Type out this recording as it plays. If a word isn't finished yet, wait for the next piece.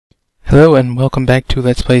Hello and welcome back to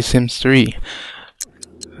Let's Play Sims 3.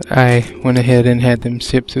 I went ahead and had them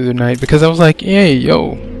skip through the night because I was like, hey,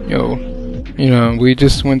 yo, you know, we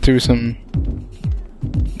just went through some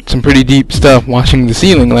pretty deep stuff watching the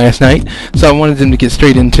ceiling last night, so I wanted them to get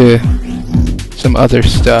straight into some other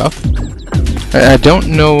stuff. I don't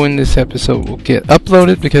know when this episode will get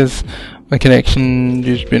uploaded because my connection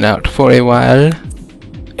has been out for a while.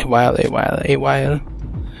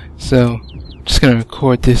 So just gonna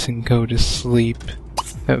record this and go to sleep.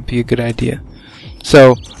 That would be a good idea.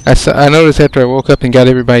 So I noticed after I woke up and got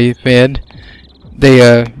everybody fed,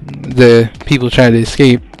 the people trying to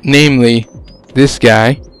escape, namely this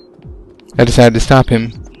guy, I decided to stop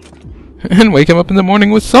him and wake him up in the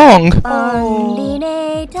morning with song.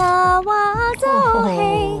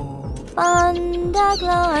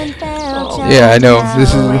 Yeah, I know.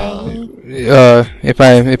 This is if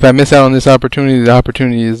I miss out on this opportunity, the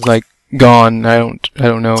opportunity is like gone. I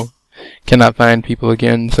don't know. Cannot find people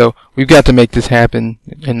again. So we've got to make this happen,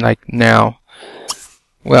 and like now.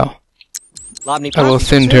 Well, I will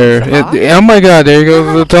send her. Oh my God! There you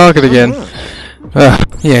go, the talking again.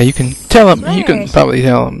 Yeah, you can tell him. You can probably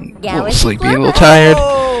tell him a little sleepy, a little tired.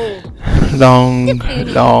 Long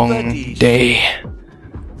day.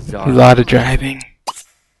 A lot of driving.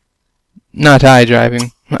 Not I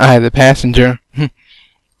driving. I, the passenger.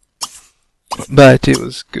 But it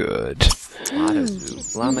was good.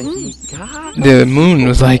 The moon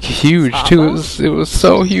was like huge too. It was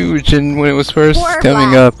so huge, and when it was first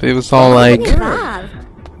coming up, it was all like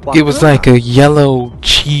it was like a yellow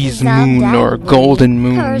cheese moon or a golden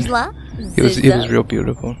moon. It was real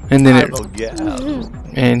beautiful, and then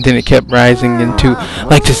it kept rising into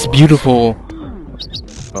like this beautiful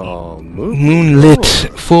moonlit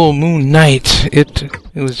full moon night. It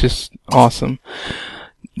was just awesome.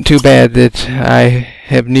 Too bad that I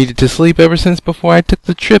have needed to sleep ever since before I took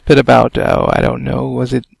the trip at about, I don't know,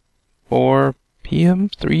 was it 4 p.m.,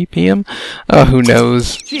 3 p.m.? Oh, who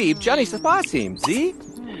knows? But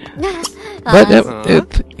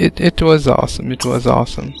it was awesome. It was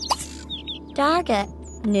awesome.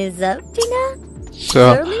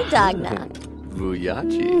 So,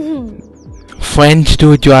 French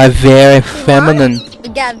dude, you are very feminine.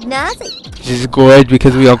 This is good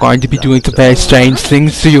because we are going to be doing some very strange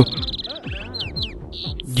things to you.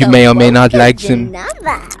 You may or may not like them.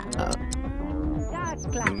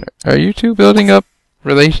 Are you two building up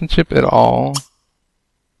relationship at all?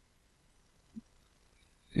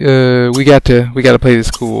 We got to play this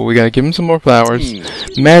cool. We got to give him some more flowers.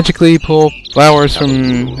 Magically pull flowers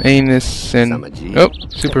from anus and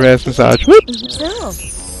super fast massage. Whoop.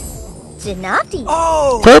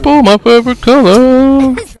 Purple, my favorite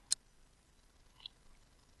color.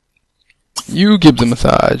 You give the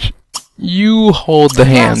massage. You hold the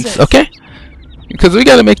hands, okay? Because we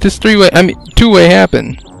gotta make this two-way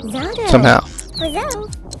happen. Somehow.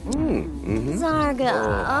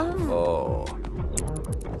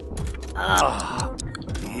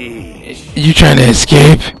 You trying to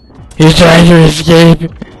escape? You're trying to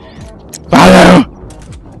escape? Follow!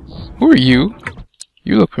 Who are you?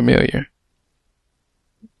 You look familiar.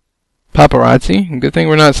 Paparazzi? Good thing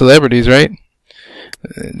we're not celebrities, right?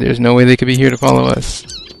 There's no way they could be here to follow us.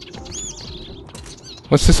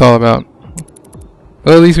 What's this all about?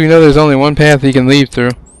 Well, at least we know there's only one path he can leave through.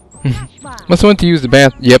 Must want to use the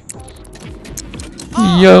bath. Yep.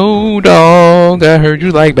 Yo, dog, I heard you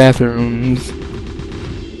like bathrooms.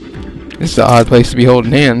 This is an odd place to be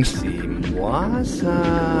holding hands.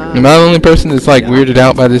 Am I the only person that's like weirded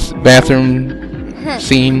out by this bathroom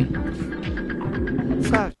scene?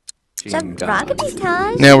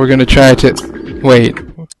 Now we're gonna try to wait.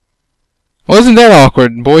 Wasn't that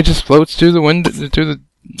awkward? Boy just floats through the window, through the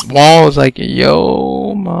wall. Is like,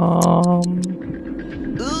 yo, mom.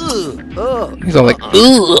 He's all like,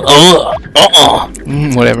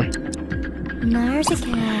 whatever.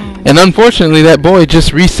 And unfortunately, that boy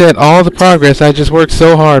just reset all the progress I just worked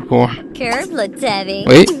so hard for.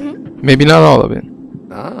 Wait, maybe not all of it.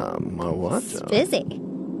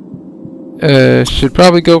 Should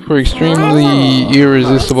probably go for extremely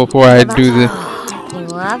irresistible before I do the.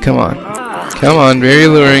 Come on, very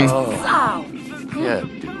alluring.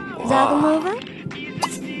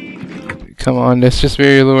 Come on, that's just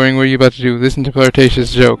very alluring. What are you about to do? Listen to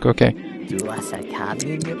flirtatious joke. Okay.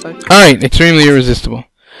 All right, extremely irresistible.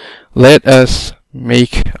 Let us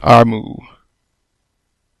make our move.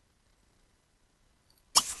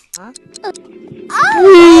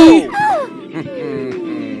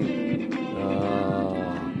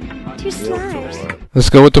 Let's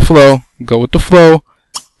go with the flow. Go with the flow.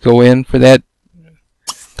 Go in for that.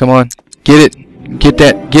 Come on. Get it. Get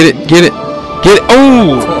that. Get it. Get it. Get it.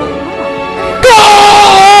 Oh!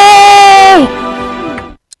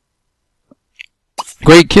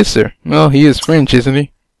 great kisser. Well, he is French, isn't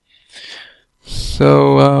he?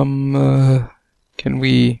 So, can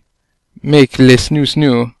we make le snoo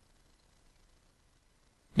snoo?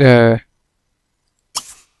 This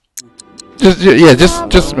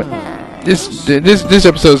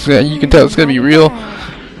episode's you can tell it's gonna be real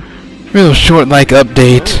short, like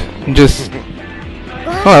update. And just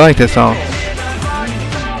I like that song.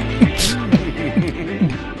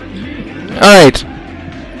 All right,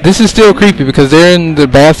 this is still creepy because they're in the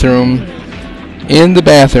bathroom. In the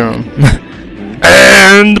bathroom.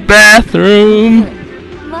 In the bathroom.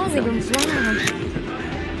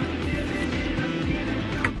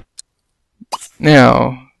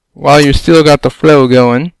 Now, while you still got the flow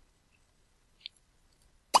going,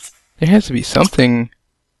 there has to be something.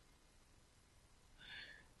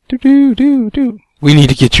 We need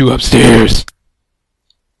to get you upstairs.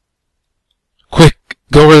 Quick,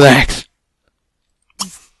 go relax.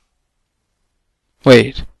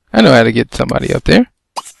 Wait, I know how to get somebody up there.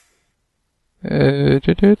 Maybe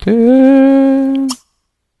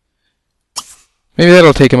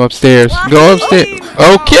that'll take him upstairs. Go upstairs.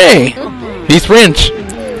 Okay! He's French.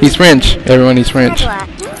 He's French. Everyone, he's French.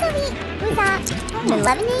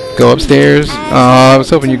 Go upstairs. I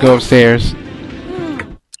was hoping you'd go upstairs.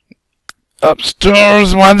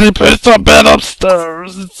 Upstairs? Why did they put the bed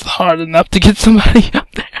upstairs? It's hard enough to get somebody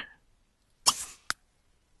up there.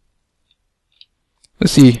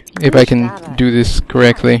 Let's see if I can do this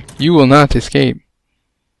correctly. You will not escape.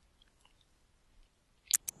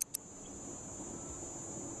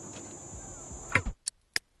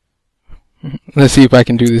 Let's see if I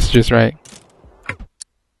can do this just right.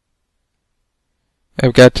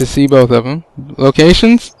 I've got to see both of them.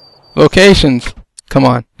 Locations? Locations! Come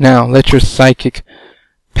on, now, let your psychic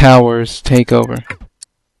powers take over.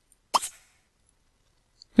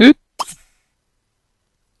 Oop.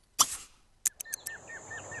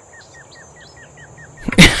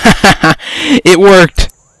 It worked!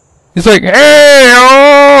 It's like, hey,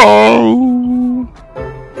 oh!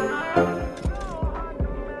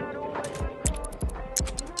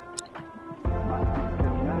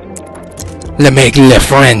 Le make le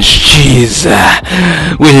French cheese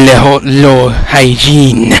with le low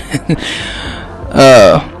hygiene.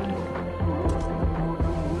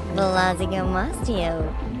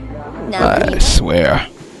 I swear,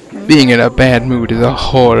 being in a bad mood is a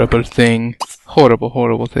horrible thing. Horrible,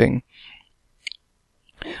 horrible thing.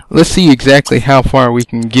 Let's see exactly how far we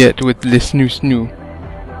can get with this snoo snoo.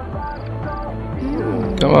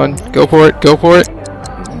 Come on, go for it, go for it.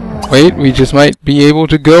 Wait, we just might be able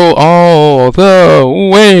to go all the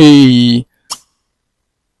way.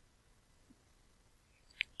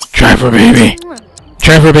 Try for baby.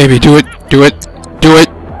 Try for baby. Do it. Do it. Do it.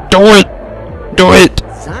 Do it. Do it.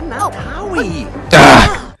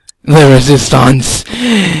 Ah, the resistance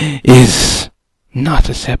is not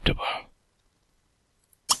acceptable.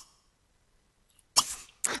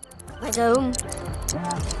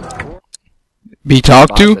 Be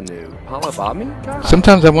talked to?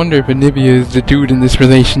 Sometimes I wonder if Anivia is the dude in this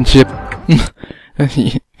relationship.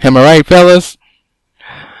 Am I right, fellas?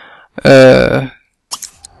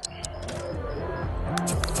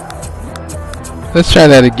 Let's try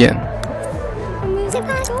that again.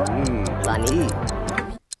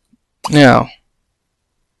 Now,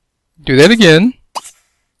 do that again.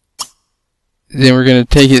 Then we're gonna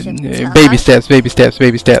take it baby steps, baby steps,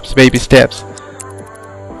 baby steps, baby steps,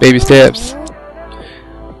 baby steps.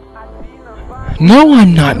 No,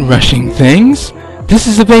 I'm not rushing things. This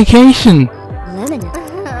is a vacation.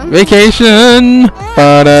 Vacation.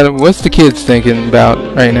 What's the kids thinking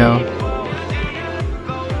about right now?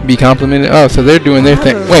 Be complimented. Oh, so they're doing their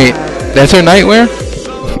thing. Wait, that's her nightwear?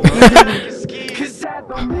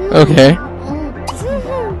 Okay.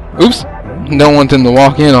 Oops. Don't want them to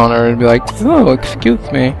walk in on her and be like, oh,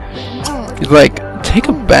 excuse me. He's like, take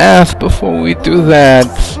a bath before we do that.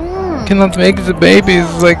 Cannot make the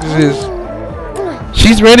babies like this.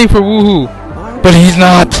 She's ready for woohoo, but he's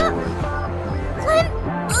not.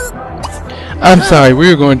 I'm sorry,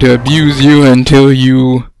 we're going to abuse you until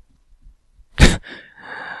you...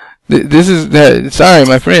 This is... sorry,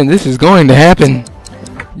 my friend, this is going to happen.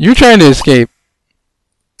 You're trying to escape.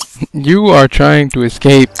 You are trying to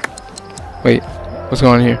escape. Wait, what's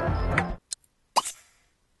going on here?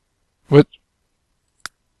 What?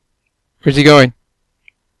 Where's he going?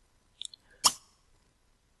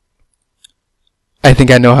 I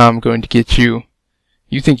think I know how I'm going to get you.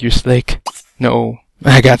 You think you're slick? No,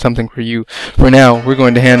 I got something for you. For now, we're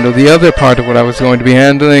going to handle the other part of what I was going to be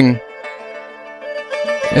handling.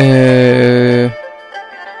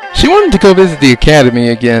 She wanted to go visit the academy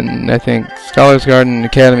again, I think. Scholars Garden and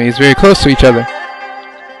Academy is very close to each other.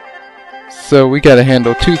 So we gotta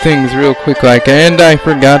handle two things real quick like, and I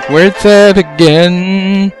forgot where it's at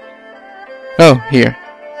again. Oh, here.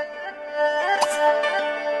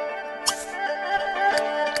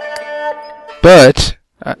 But,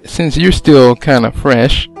 since you're still kind of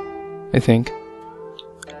fresh, I think,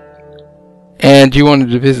 and you wanted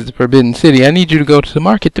to visit the Forbidden City, I need you to go to the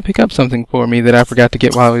market to pick up something for me that I forgot to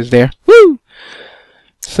get while I was there. Woo!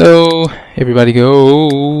 So, everybody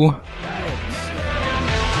go.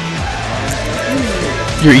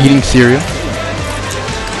 You're eating cereal.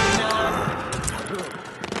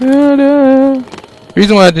 The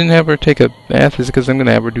reason why I didn't have her take a bath is because I'm going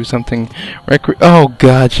to have her do something oh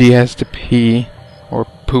god, she has to pee. Or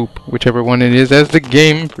poop, whichever one it is, as the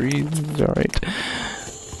game freezes. Alright.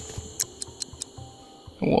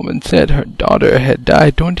 A woman said her daughter had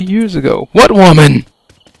died 20 years ago. What woman?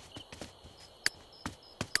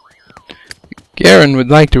 Garen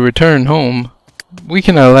would like to return home. We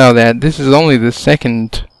cannot allow that. This is only the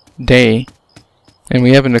second day, and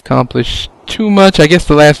we haven't accomplished too much. I guess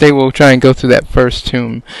the last day we'll try and go through that first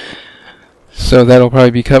tomb. So that'll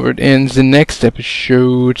probably be covered in the next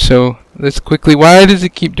episode. So let's quickly. Why does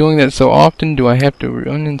it keep doing that so often? Do I have to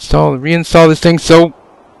reinstall this thing? So,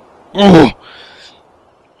 oh,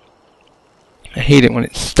 I hate it when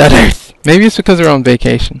it stutters. Maybe it's because we're on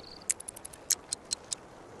vacation.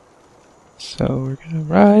 So we're gonna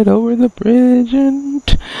ride over the bridge and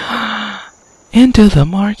into the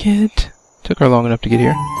market. Took her long enough to get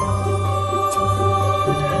here.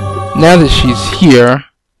 Now that she's here,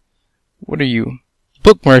 what are you?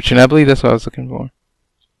 Book merchant, I believe that's what I was looking for.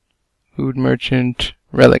 Food merchant,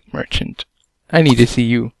 relic merchant. I need to see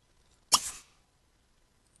you.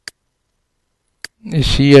 Is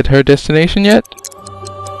she at her destination yet?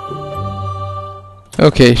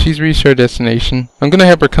 Okay, she's reached her destination. I'm gonna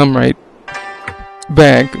have her come right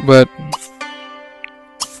back, but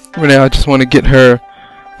for now I just want to get her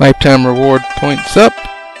lifetime reward points up,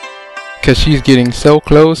 because she's getting so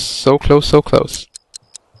close, so close, so close.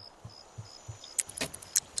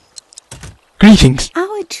 Greetings.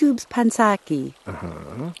 Our tubes Pansaki.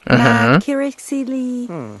 Na Kirixili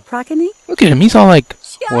Prakani. Look at him, he's all like,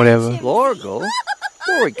 whatever. Lorgal.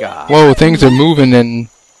 Origa. Whoa, things are moving and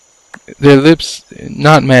their lips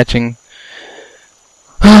not matching.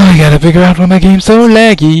 Oh, I gotta figure out why my game's so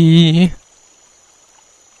laggy.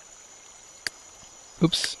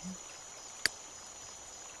 Oops.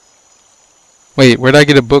 Wait, where'd I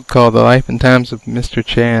get a book called The Life and Times of Mr.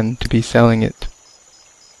 Chan to be selling it?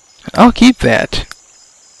 I'll keep that.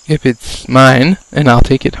 If it's mine, and I'll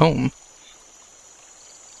take it home.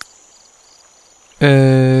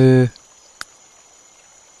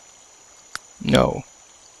 No.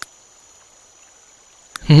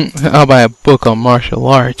 I'll buy a book on martial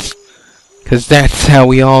arts. 'Cause that's how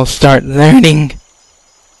we all start learning.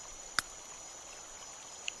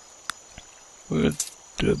 We'll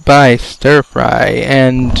buy stir fry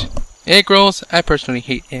and egg rolls. I personally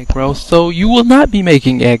hate egg rolls, so you will not be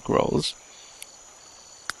making egg rolls.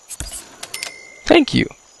 Thank you.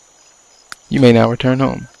 You may now return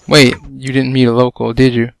home. Wait, you didn't meet a local,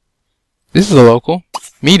 did you? This is a local.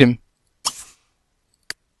 Meet him.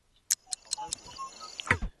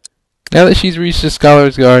 Now that she's reached the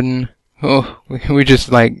Scholar's Garden, oh, we're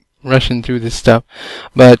just like rushing through this stuff.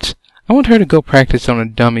 But I want her to go practice on a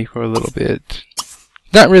dummy for a little bit.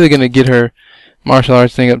 Not really gonna get her martial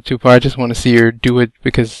arts thing up too far. I just want to see her do it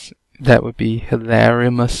because that would be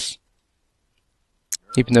hilarious.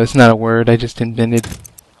 Even though it's not a word, I just invented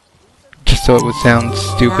just so it would sound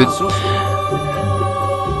stupid.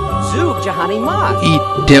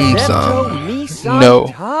 Eat dim sum.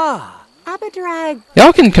 No.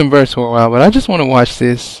 Y'all can converse for a while, but I just want to watch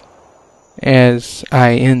this as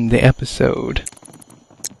I end the episode.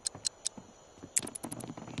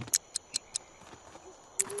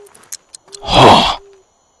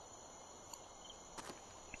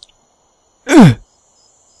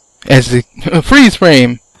 As the freeze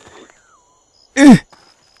frame.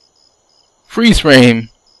 Freeze frame.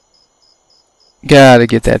 Gotta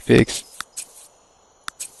get that fixed.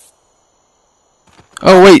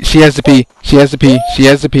 Oh wait, she has to pee. She has to pee. She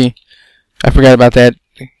has to pee. I forgot about that.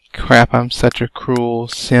 Crap, I'm such a cruel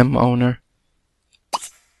sim owner.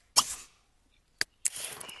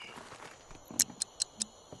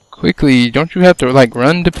 Quickly, don't you have to like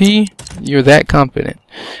run to pee? You're that confident.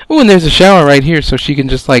 Oh, and there's a shower right here, so she can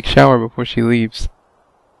just like shower before she leaves.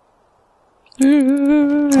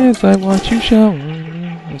 As I watch you shower.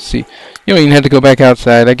 Let's see. You don't even have to go back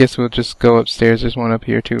outside. I guess we'll just go upstairs. There's one up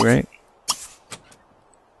here too, right?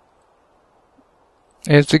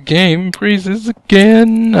 As the game freezes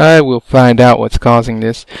again, I will find out what's causing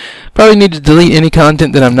this. Probably need to delete any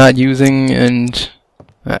content that I'm not using, and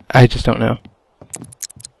I just don't know.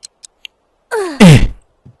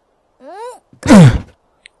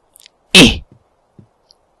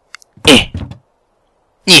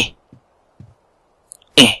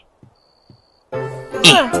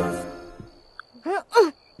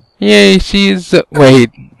 Yay, she's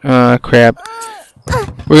wait, crap.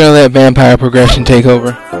 We're gonna let vampire progression take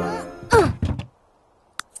over.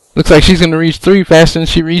 Looks like she's gonna reach 3 faster than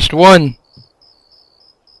she reached 1.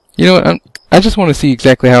 You know what, I just want to see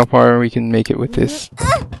exactly how far we can make it with this.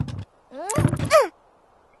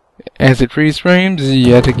 As it freeze frames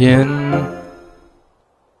yet again.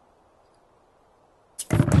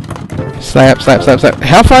 Slap, slap, slap, slap.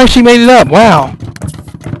 How far has she made it up? Wow.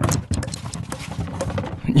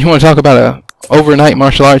 You want to talk about a overnight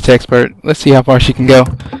martial arts expert? Let's see how far she can go.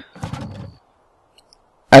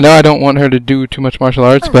 I know I don't want her to do too much martial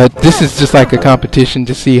arts, but this is just like a competition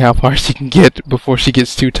to see how far she can get before she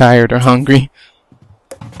gets too tired or hungry.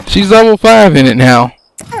 She's level 5 in it now.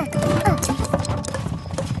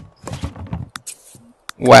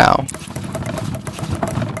 Wow.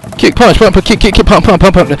 Kick, punch, pump, kick, kick, kick, pump, pump,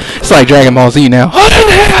 pump, pump. It's like Dragon Ball Z now.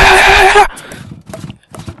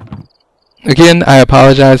 Again, I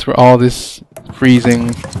apologize for all this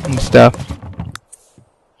freezing and stuff.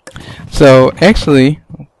 So, actually,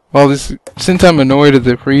 since I'm annoyed at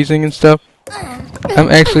the freezing and stuff, I'm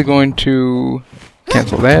actually going to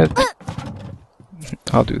cancel that.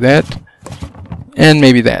 I'll do that. And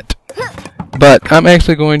maybe that. But I'm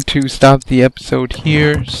actually going to stop the episode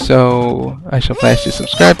here, so I shall flash the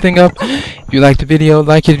subscribe thing up. If you like the video,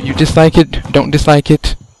 like it. If you dislike it, don't dislike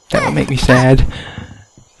it. That will make me sad.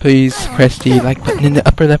 Please press the like button in the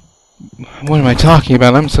upper left. What am I talking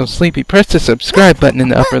about? I'm so sleepy. Press the subscribe button in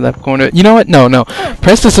the upper left corner. You know what? No.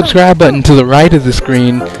 Press the subscribe button to the right of the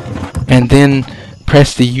screen, and then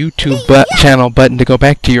press the YouTube channel button to go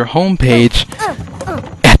back to your home page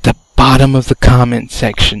at the bottom of the comment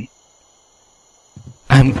section.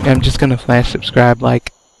 I'm just gonna flash subscribe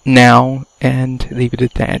like now and leave it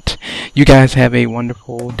at that. You guys have a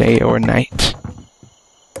wonderful day or night.